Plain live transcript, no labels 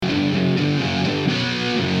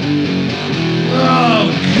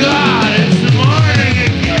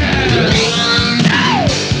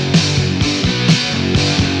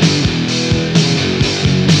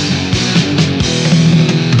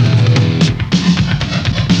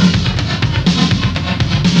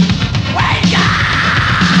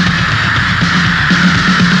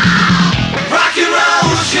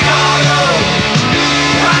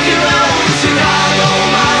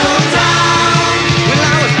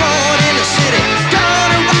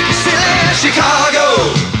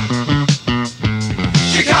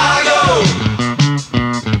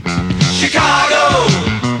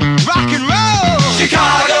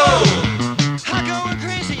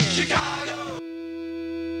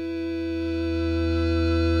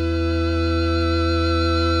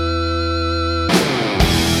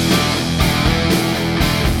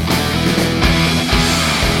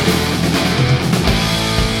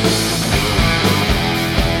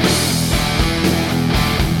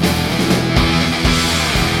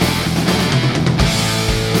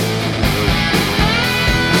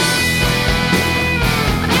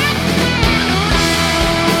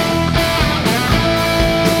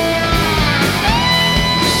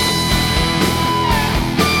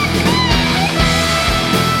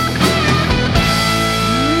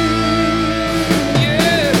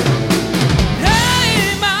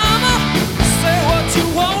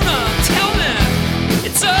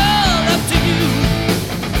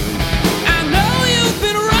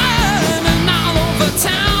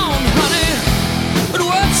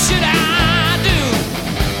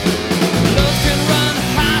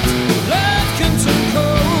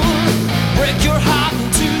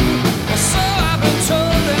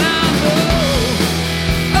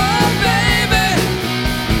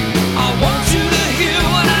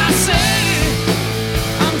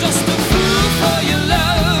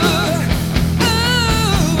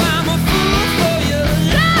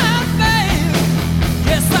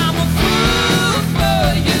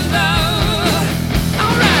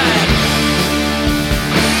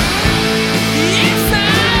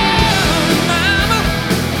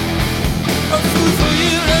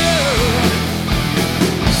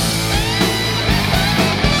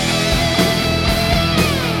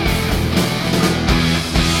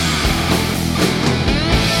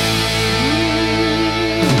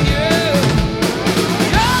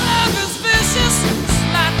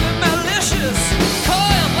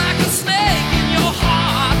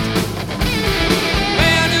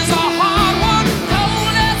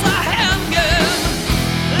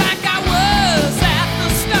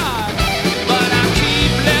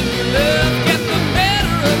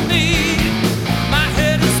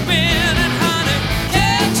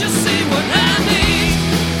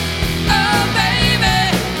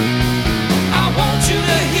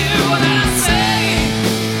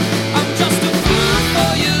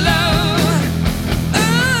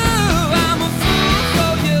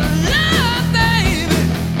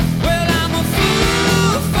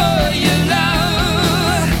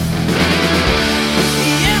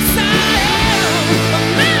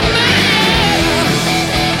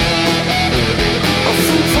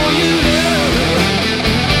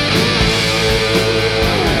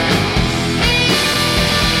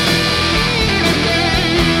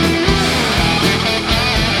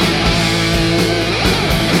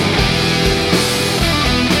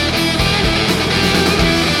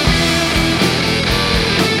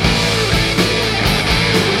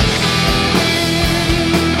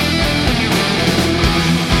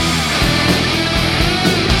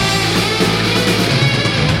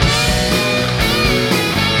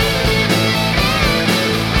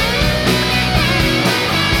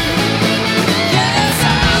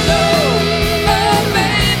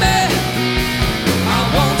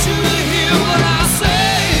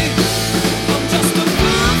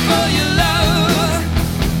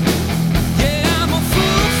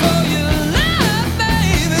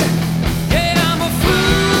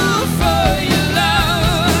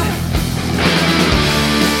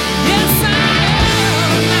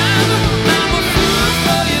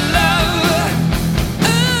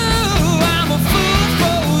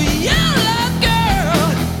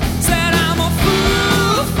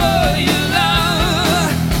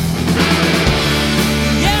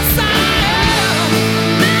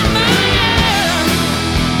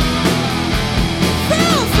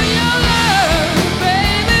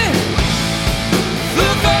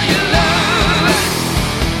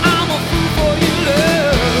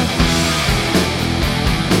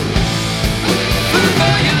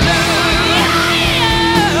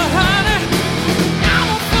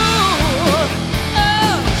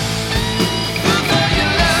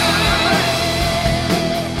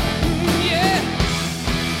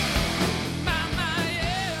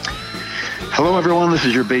Hello, everyone. This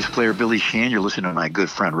is your bass player, Billy Sheehan. You're listening to my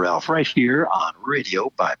good friend Ralph right here on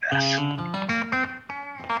Radio Bypass.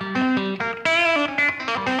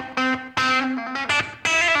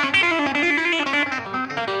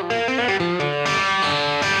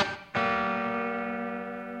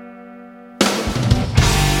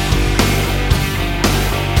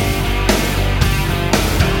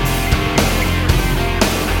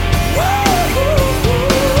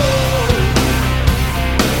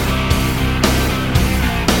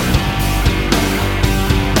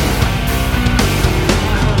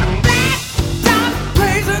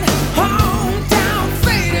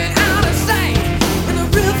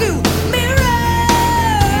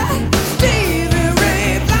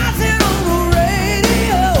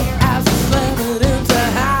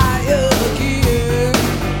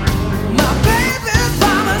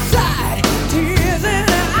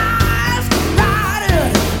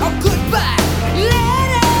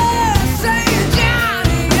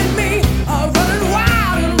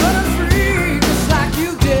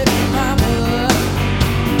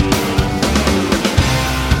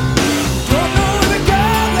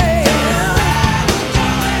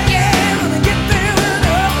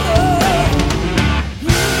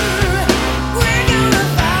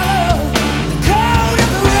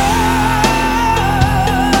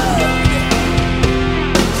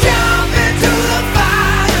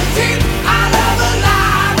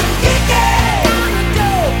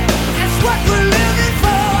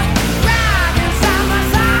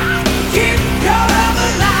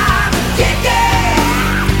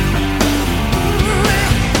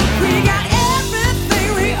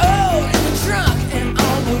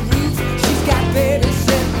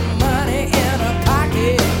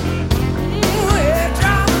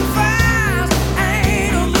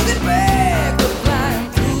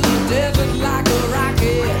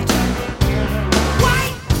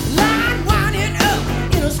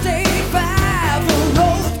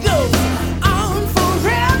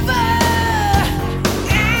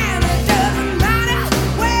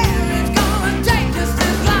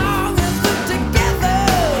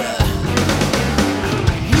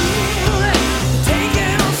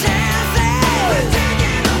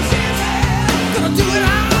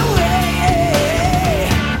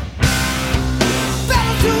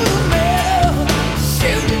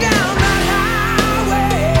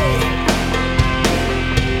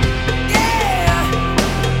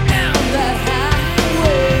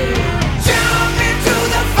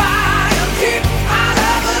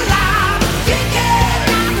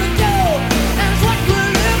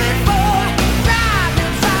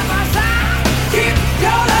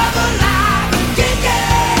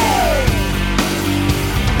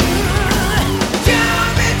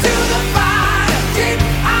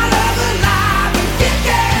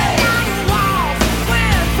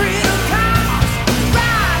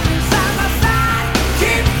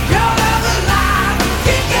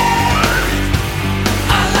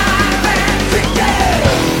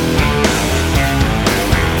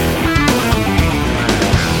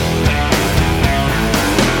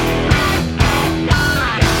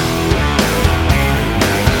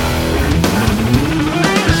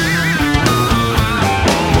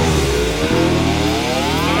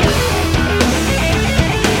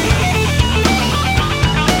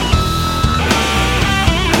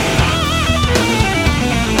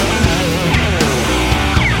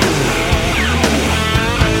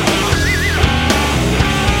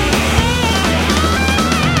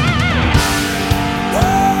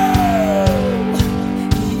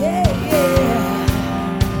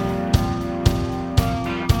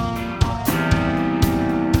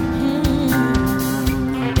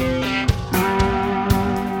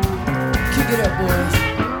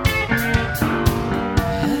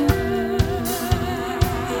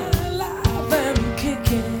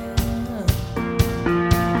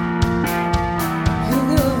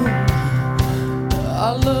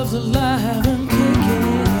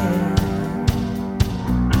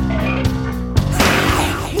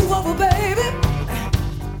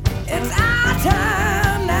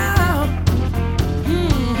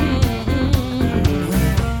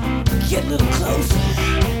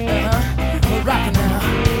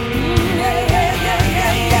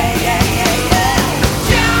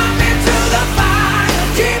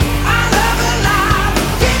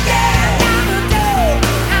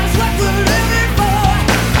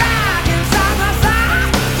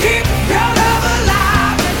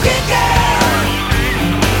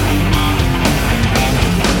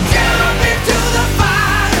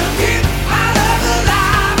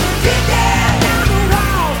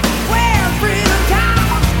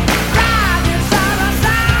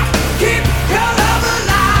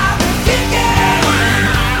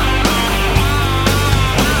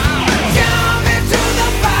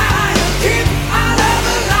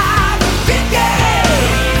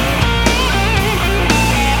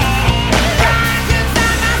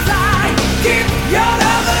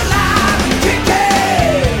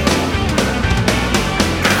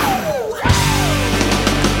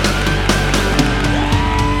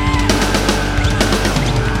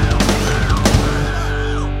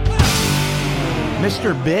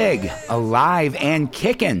 Mr. Big, alive and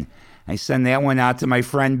kicking. I send that one out to my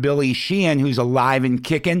friend Billy Sheehan, who's alive and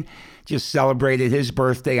kicking. Just celebrated his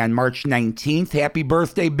birthday on March 19th. Happy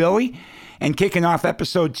birthday, Billy. And kicking off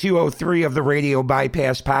episode 203 of the Radio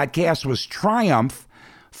Bypass podcast was Triumph,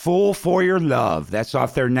 Fool for Your Love. That's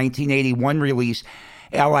off their 1981 release,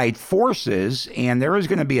 Allied Forces. And there is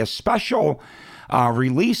going to be a special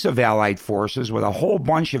release of Allied Forces with a whole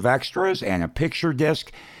bunch of extras and a picture disc.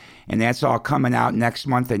 And that's all coming out next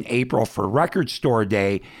month in April for Record Store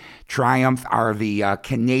Day. Triumph are the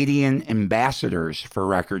Canadian ambassadors for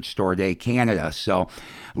Record Store Day Canada. So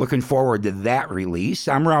looking forward to that release.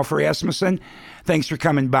 I'm Ralph Rasmussen. Thanks for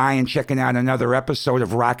coming by and checking out another episode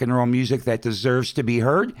of rock and roll music that deserves to be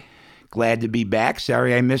heard. Glad to be back.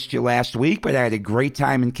 Sorry I missed you last week, but I had a great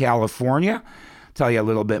time in California. Tell you a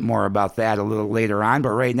little bit more about that a little later on.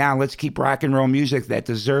 But right now, let's keep rock and roll music that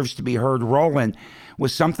deserves to be heard rolling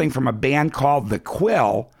with something from a band called The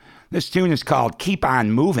Quill. This tune is called Keep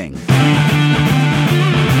On Moving.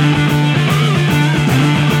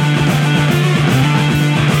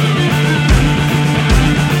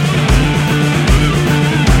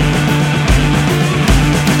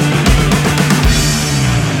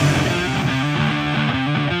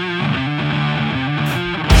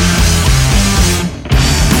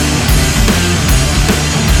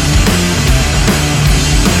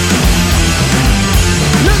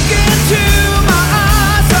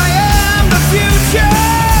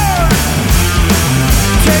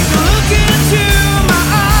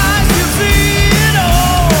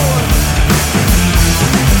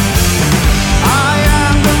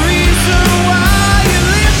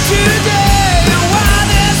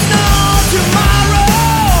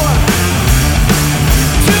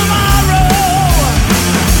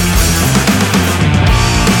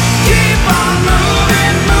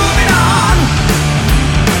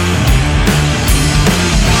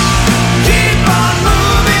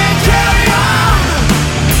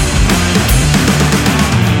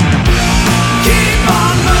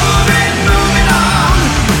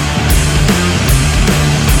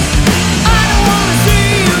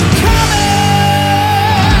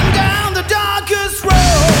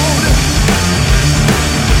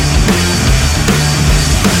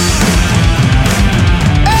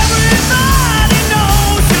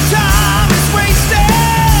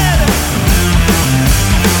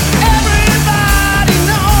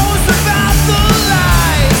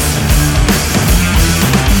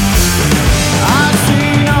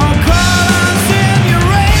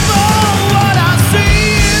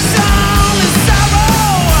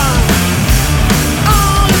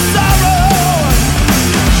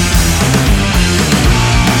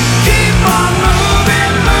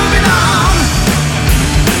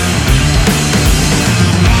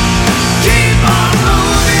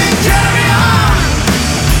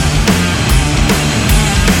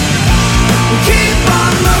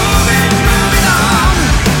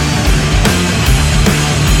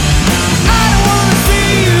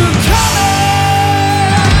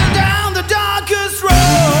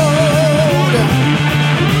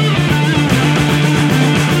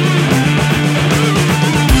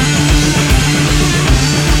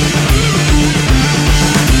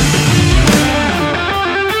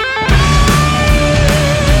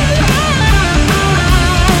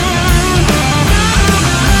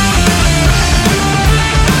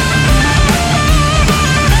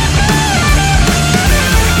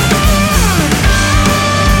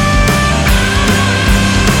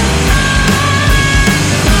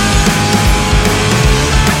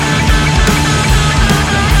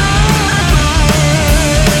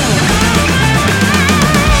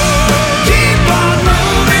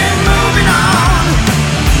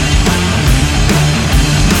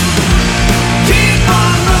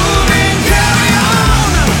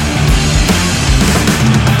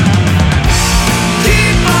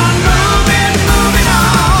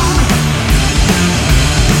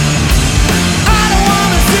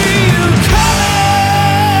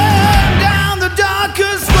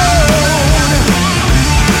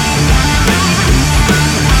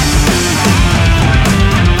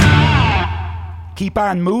 Keep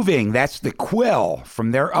On Moving. That's The Quill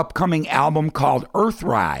from their upcoming album called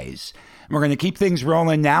Earthrise. And we're going to keep things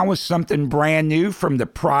rolling now with something brand new from the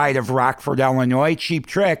pride of Rockford, Illinois, Cheap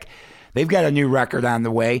Trick. They've got a new record on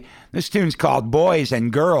the way. This tune's called Boys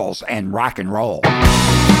and Girls and Rock and Roll. Take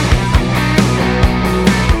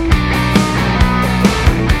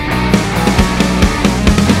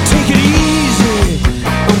it easy,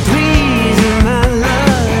 oh please, my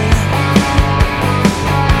love.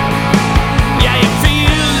 Yeah, it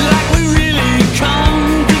feels like we really come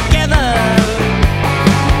together.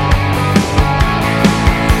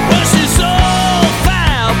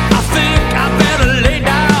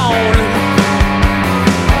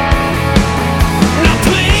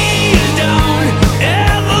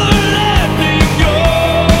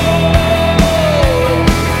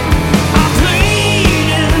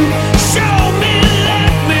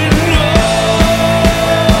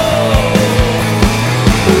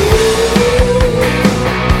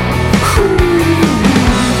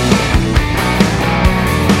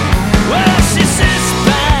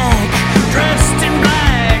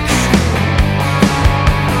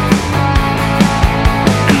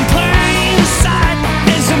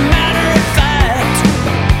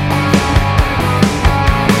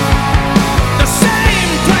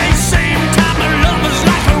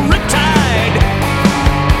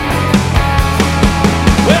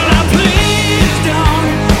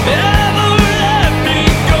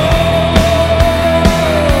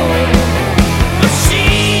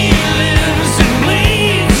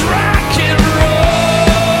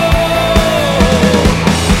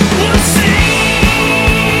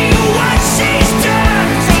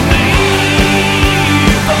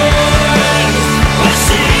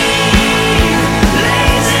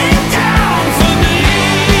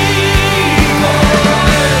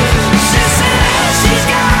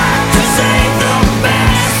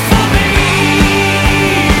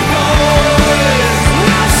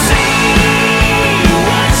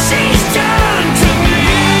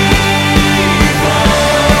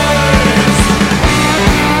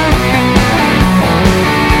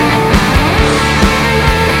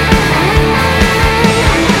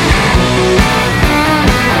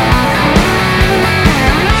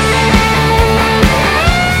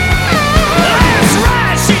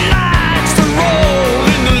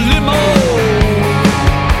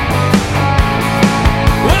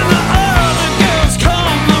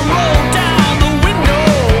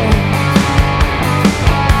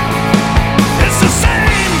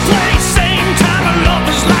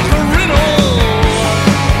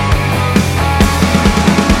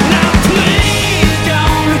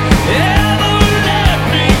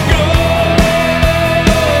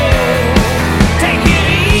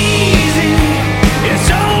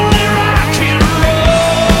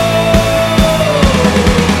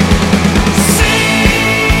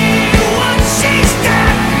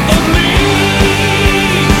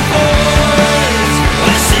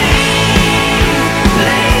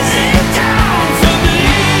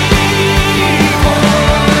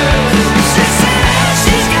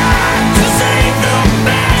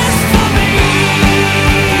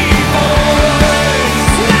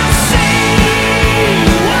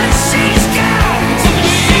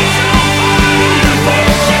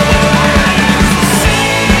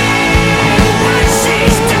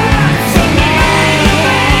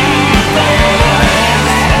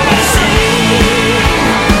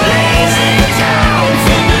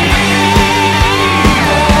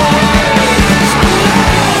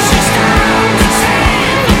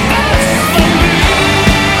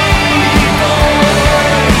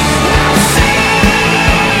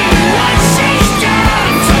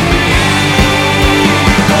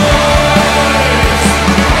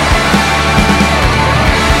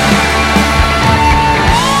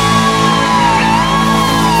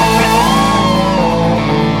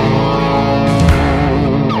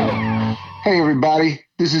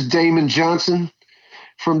 This is Damon Johnson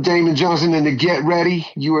from Damon Johnson and the Get Ready.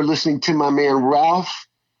 You are listening to my man Ralph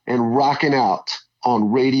and rocking out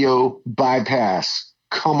on Radio Bypass.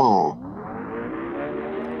 Come on.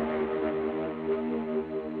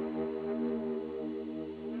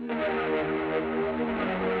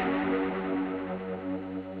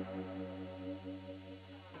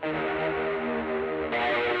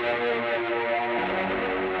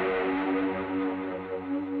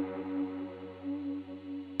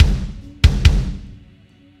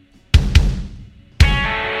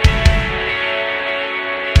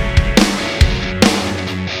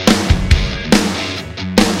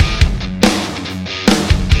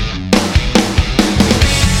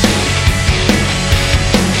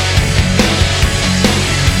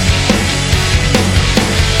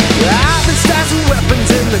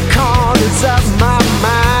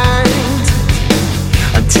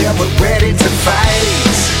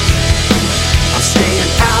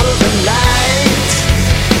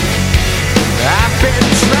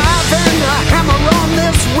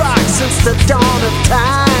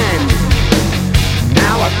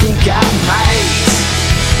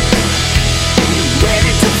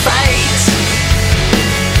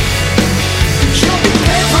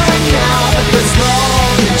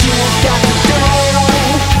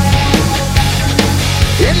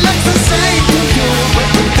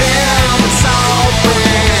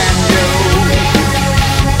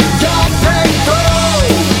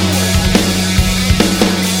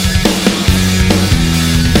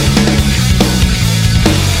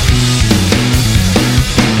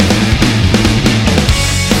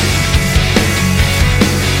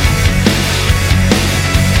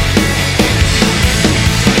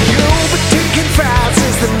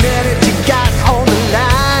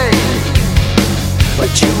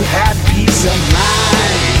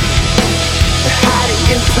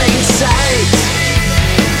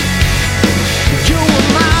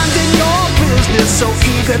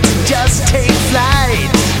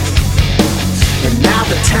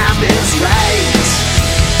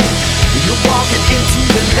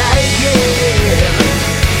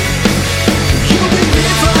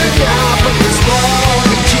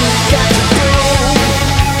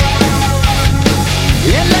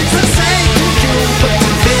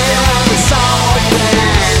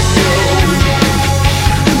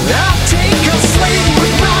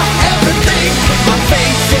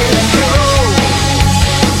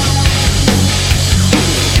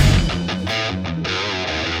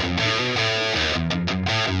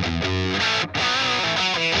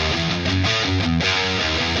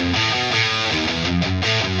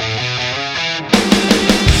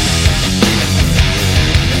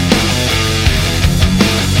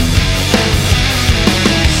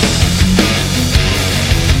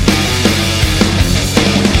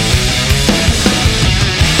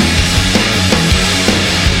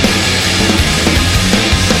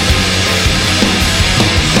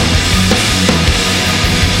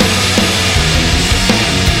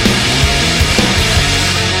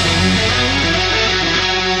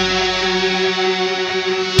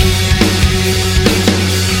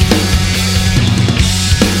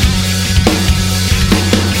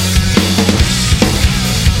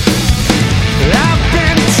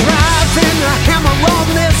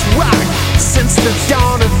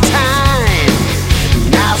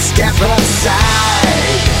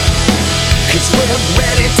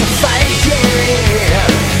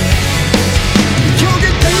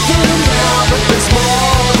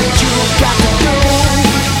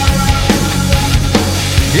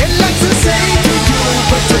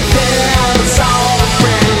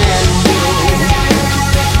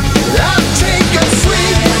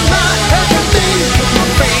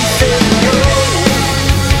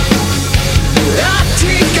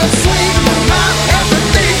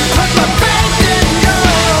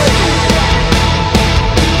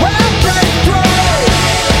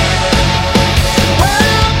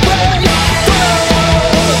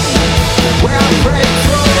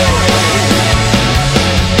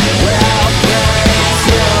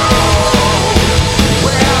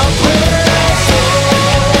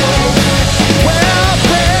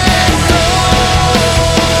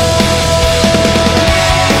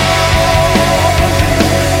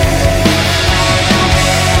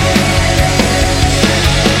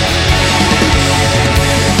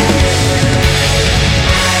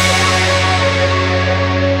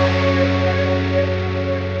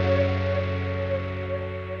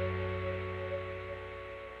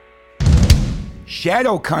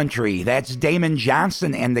 Shadow Country, that's Damon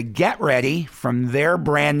Johnson and the Get Ready from their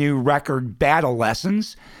brand new record Battle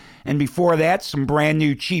Lessons. And before that, some brand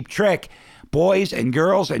new Cheap Trick. Boys and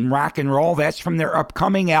Girls and Rock and Roll. That's from their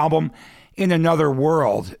upcoming album, In Another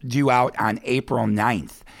World, due out on April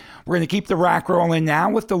 9th. We're going to keep the rock rolling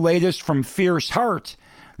now with the latest from Fierce Heart.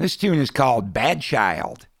 This tune is called Bad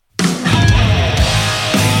Child.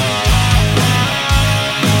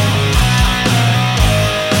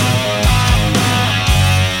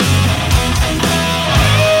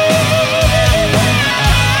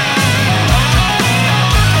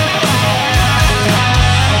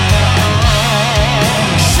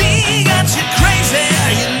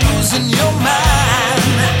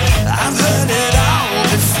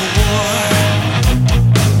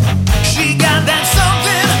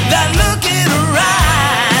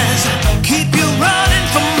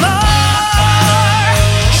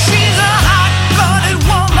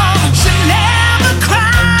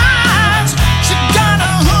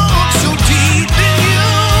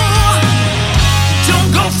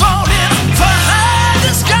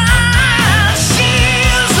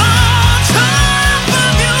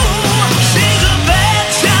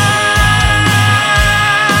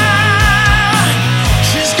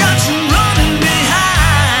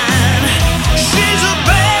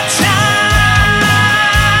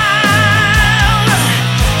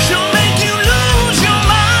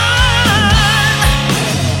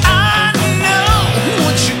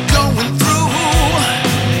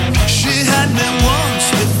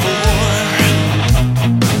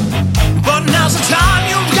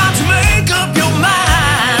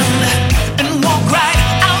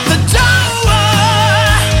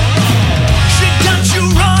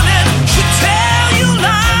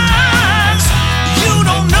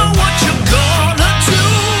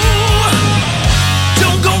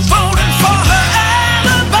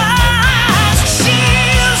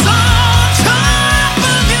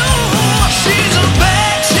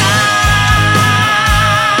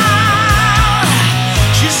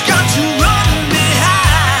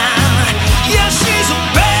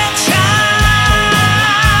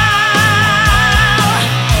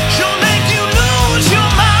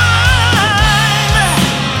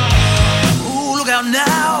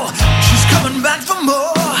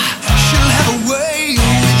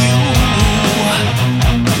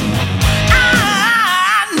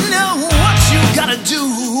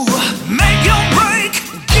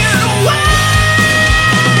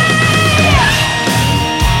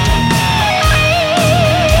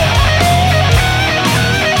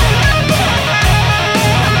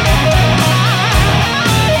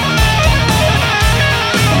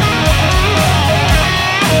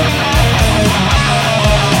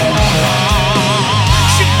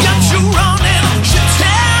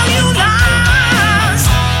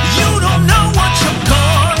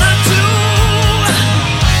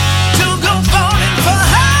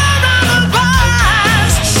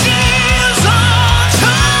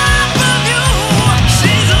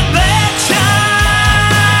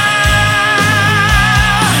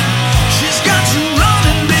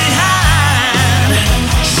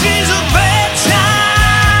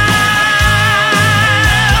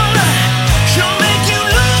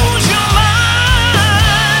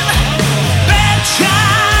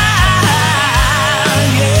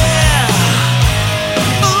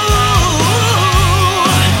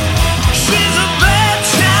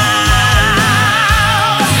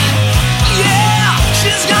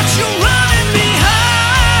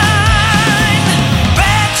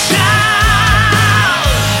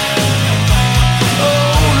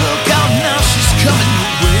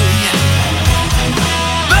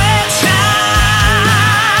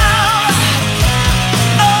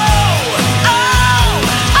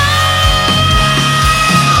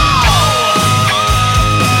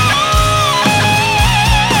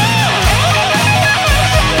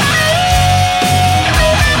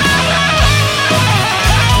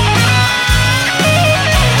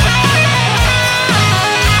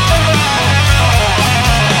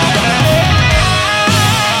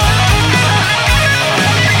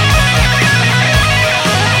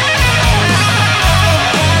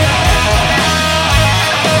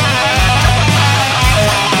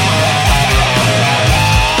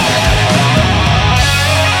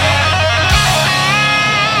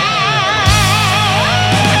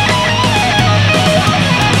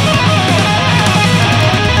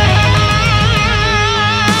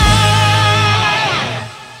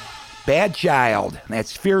 Bad Child.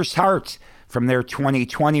 That's Fierce Heart from their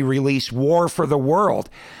 2020 release, War for the World.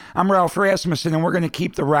 I'm Ralph Rasmussen, and we're going to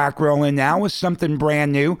keep the rock rolling now with something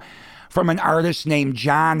brand new from an artist named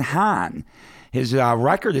John Hahn. His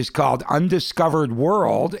record is called Undiscovered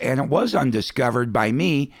World, and it was undiscovered by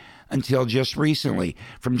me until just recently.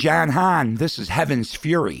 From John Hahn, this is Heaven's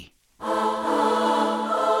Fury.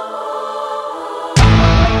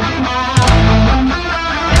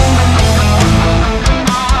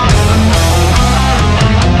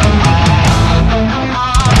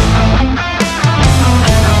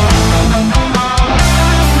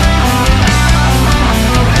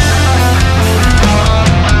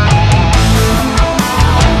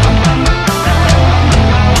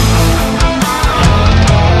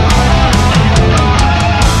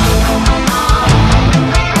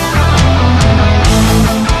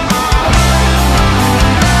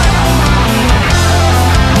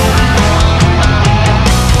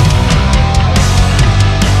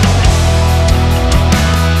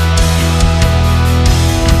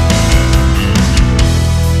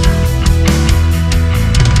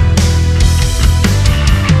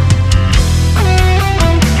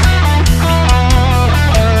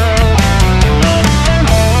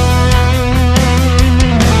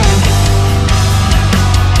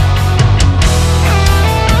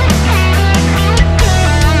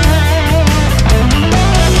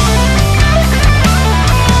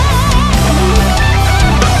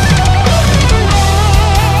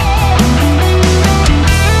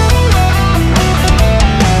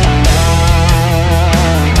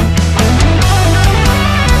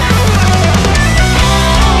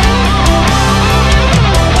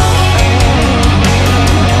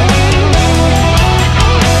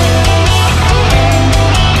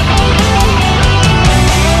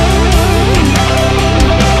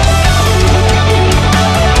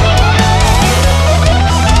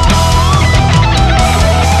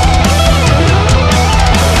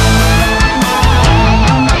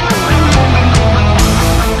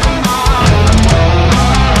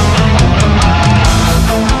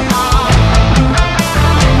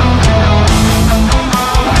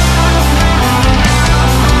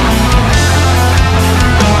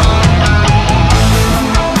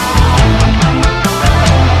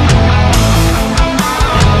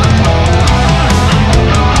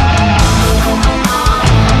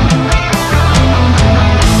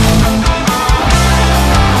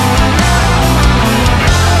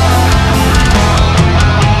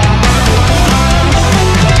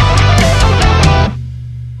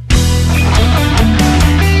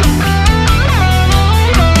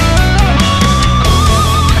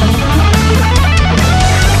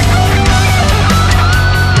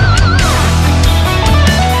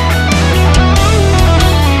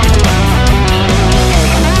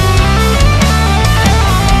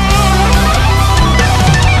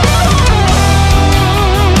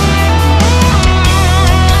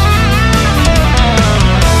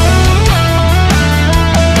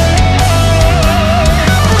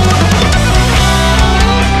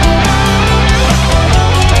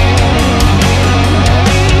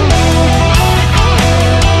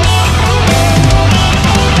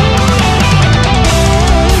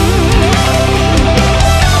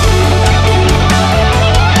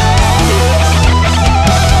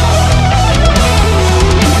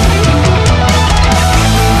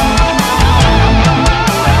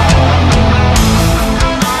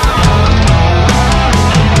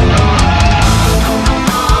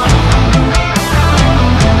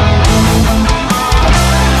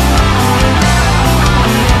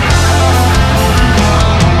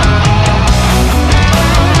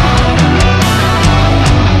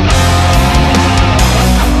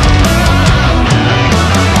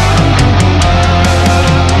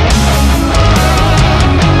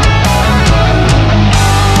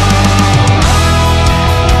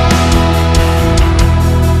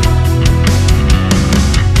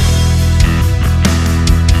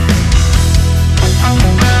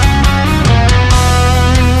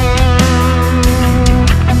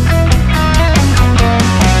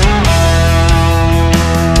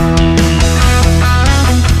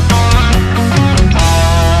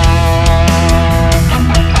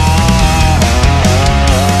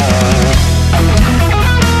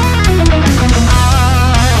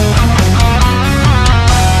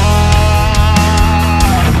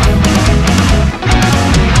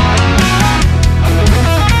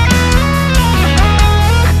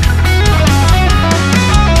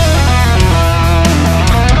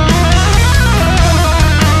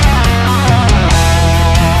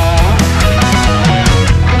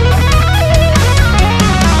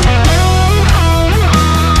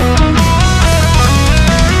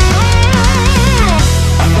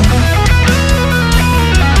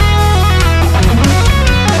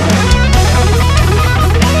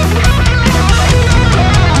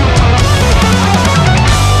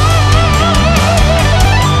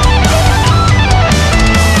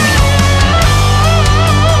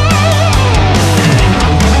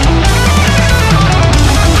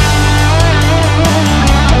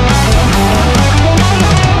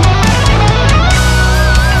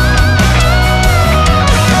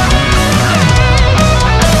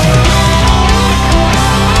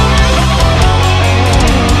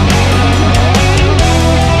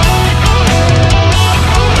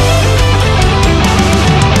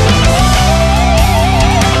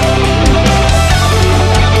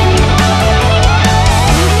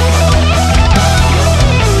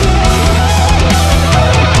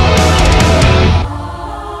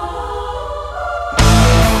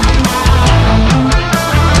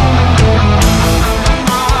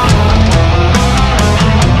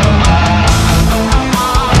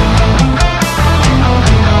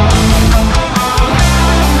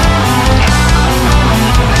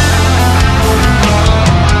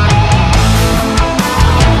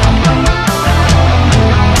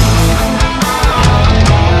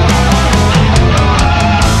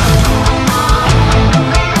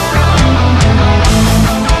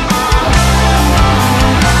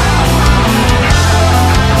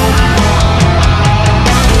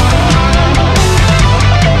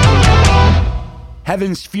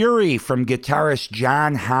 Heaven's Fury from guitarist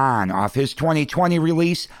John Hahn off his 2020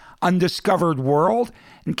 release, Undiscovered World.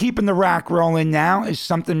 And keeping the rock rolling now is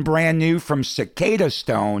something brand new from Cicada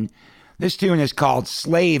Stone. This tune is called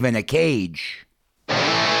Slave in a Cage.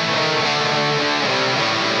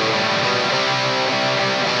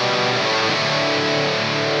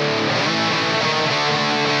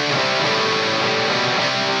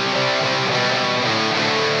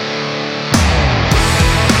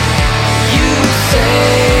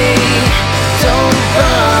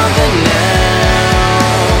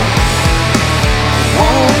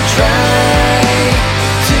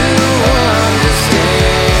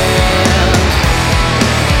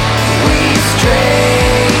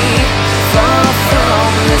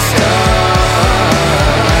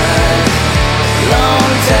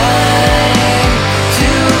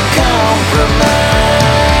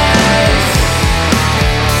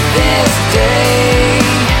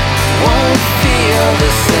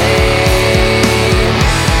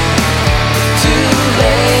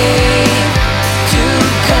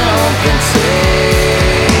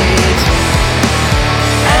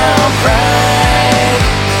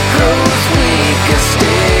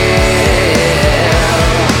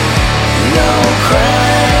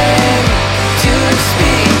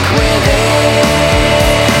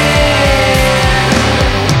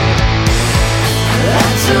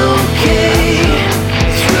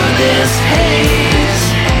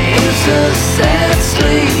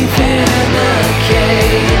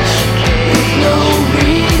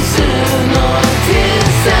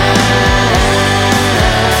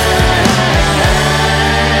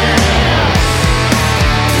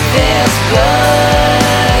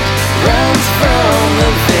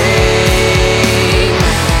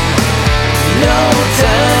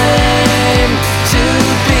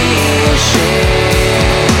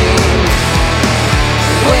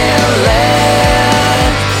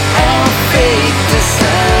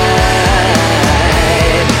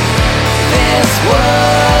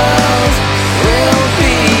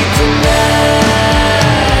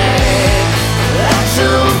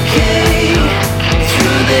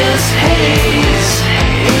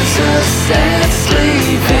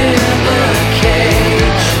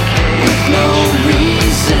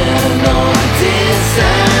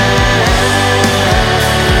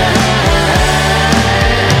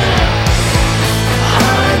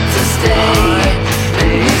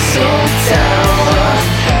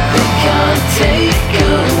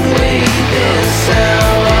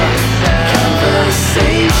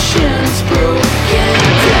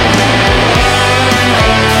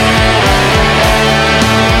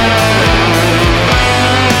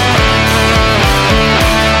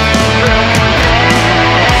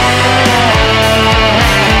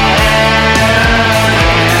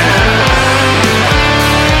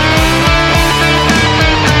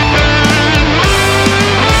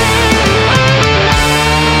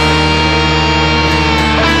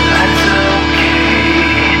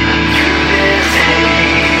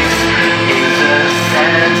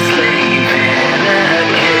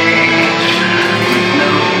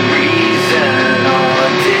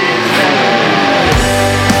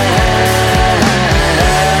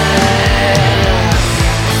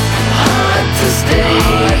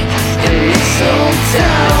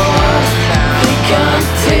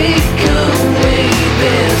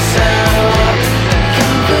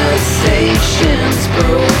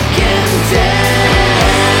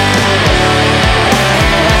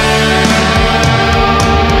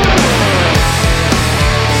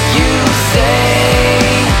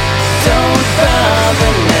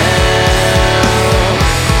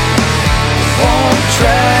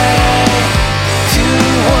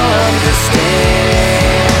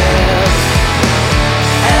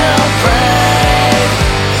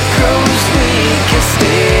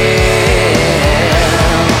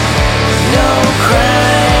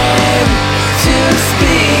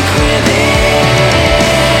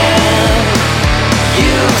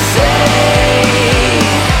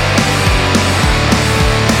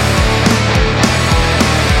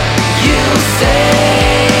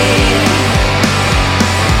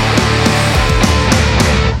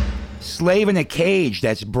 Slave in a Cage.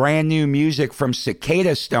 That's brand new music from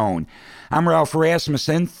Cicada Stone. I'm Ralph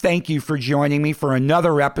Rasmussen. Thank you for joining me for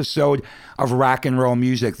another episode of rock and roll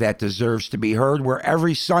music that deserves to be heard, where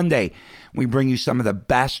every Sunday we bring you some of the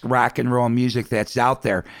best rock and roll music that's out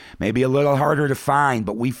there. Maybe a little harder to find,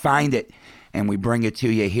 but we find it and we bring it to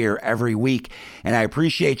you here every week. And I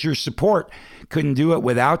appreciate your support. Couldn't do it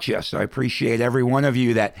without you. So I appreciate every one of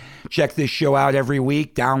you that check this show out every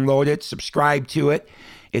week, download it, subscribe to it,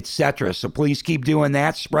 etc. So please keep doing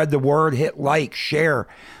that. Spread the word, hit like, share.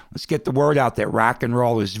 Let's get the word out that rock and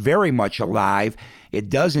roll is very much alive. It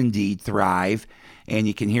does indeed thrive, and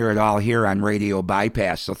you can hear it all here on Radio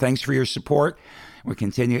Bypass. So thanks for your support. We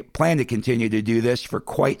plan to continue to do this for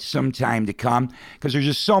quite some time to come because there's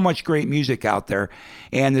just so much great music out there.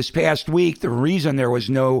 And this past week, the reason there was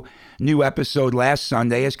no new episode last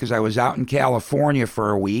Sunday is because I was out in California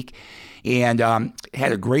for a week and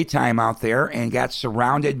had a great time out there and got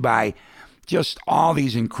surrounded by just all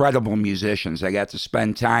these incredible musicians. I got to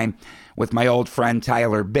spend time with my old friend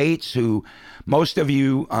Tyler Bates, who most of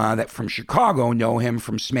you that from Chicago know him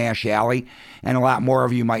from Smash Alley, and a lot more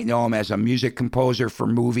of you might know him as a music composer for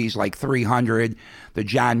movies like 300, the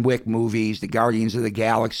John Wick movies, the Guardians of the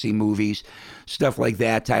Galaxy movies, stuff like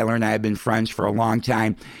that. Tyler and I have been friends for a long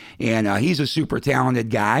time, and he's a super talented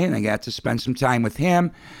guy, and I got to spend some time with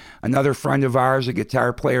him. Another friend of ours, a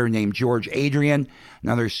guitar player named George Adrian,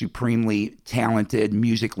 another supremely talented,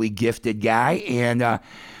 musically gifted guy. And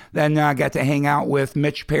then I got to hang out with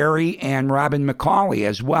Mitch Perry and Robin McAuley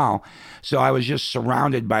as well. So I was just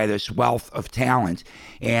surrounded by this wealth of talent.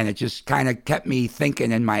 And it just kind of kept me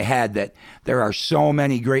thinking in my head that there are so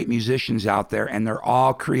many great musicians out there, and they're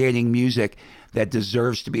all creating music that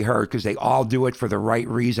deserves to be heard because they all do it for the right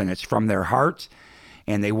reason. It's from their heart,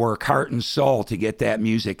 and they work heart and soul to get that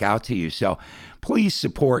music out to you. So please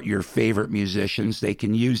support your favorite musicians. They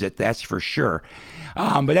can use it, that's for sure.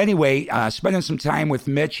 But anyway, spending some time with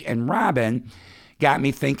Mitch and Robin got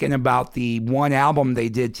me thinking about the one album they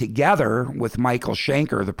did together with Michael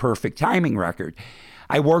Schenker, The Perfect Timing record.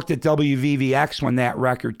 I worked at WVVX when that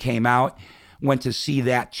record came out, went to see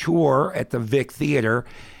that tour at the Vic Theater,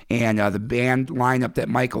 and the band lineup that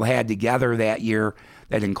Michael had together that year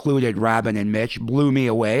that included Robin and Mitch blew me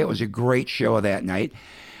away. It was a great show that night.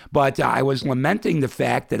 But I was lamenting the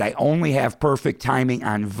fact that I only have Perfect Timing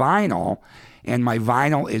on vinyl, and my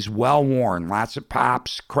vinyl is well worn. Lots of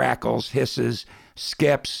pops, crackles, hisses,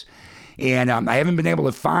 skips. And I haven't been able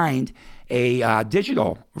to find a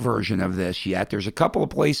digital version of this yet. There's a couple of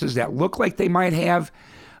places that look like they might have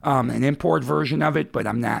an import version of it, but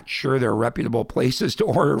I'm not sure they're reputable places to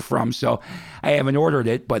order from, so I haven't ordered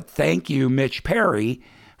it. But thank you, Mitch Perry,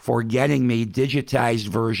 for getting me digitized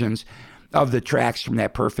versions of the tracks from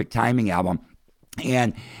that Perfect Timing album.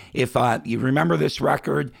 And if you remember this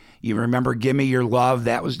record, you remember Give Me Your Love,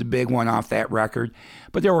 that was the big one off that record.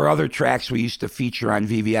 But there were other tracks we used to feature on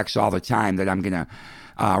VVX all the time that I'm going to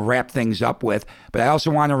wrap things up with. But I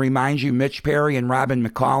also want to remind you, Mitch Perry and Robin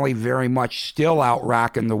McAuley very much still out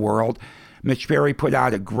rocking the world. Mitch Perry put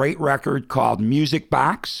out a great record called Music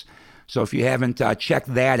Box. So if you haven't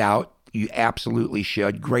checked that out, you absolutely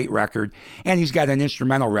should. Great record. And he's got an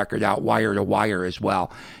instrumental record out, Wire to Wire, as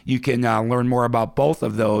well. You can learn more about both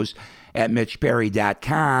of those at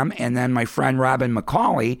mitchperry.com. And then my friend Robin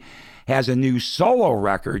McAuley has a new solo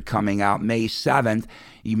record coming out May 7th.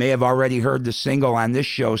 You may have already heard the single on this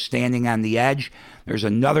show, Standing on the Edge. There's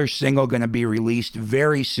another single going to be released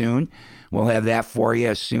very soon. We'll have that for you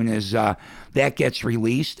as soon as that gets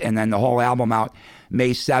released. And then the whole album out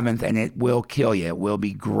May 7th, and it will kill you. It will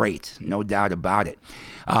be great, no doubt about it.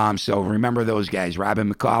 So remember those guys,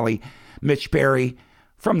 Robin McAuley, Mitch Perry,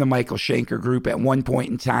 from the Michael Schenker Group at one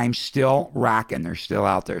point in time, still rocking. They're still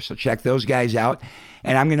out there. So check those guys out.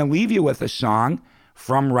 And I'm going to leave you with a song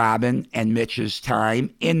from Robin and Mitch's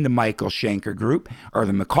time in the Michael Schenker Group, or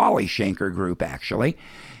the Macaulay Schenker Group, actually.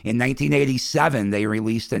 In 1987, they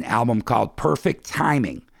released an album called Perfect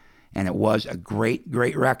Timing, and it was a great,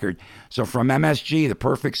 great record. So from MSG, the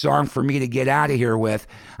perfect song for me to get out of here with.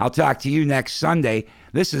 I'll talk to you next Sunday.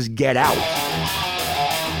 This is Get Out.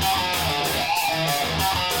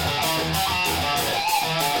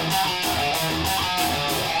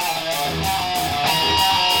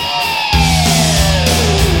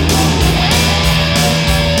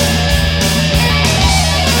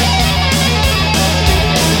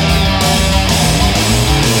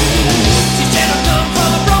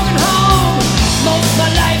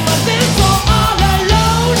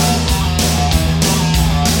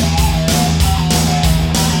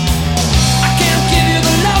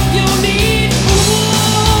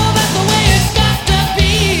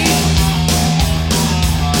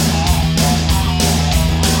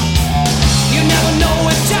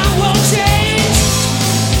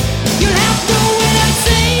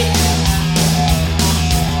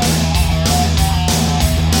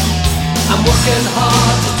 Working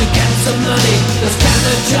hard just to get some money. This kind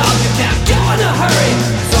of job you can't do in a hurry.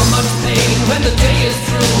 So much pain when the day is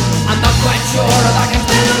through. I'm not quite sure if I can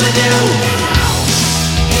stand on the new.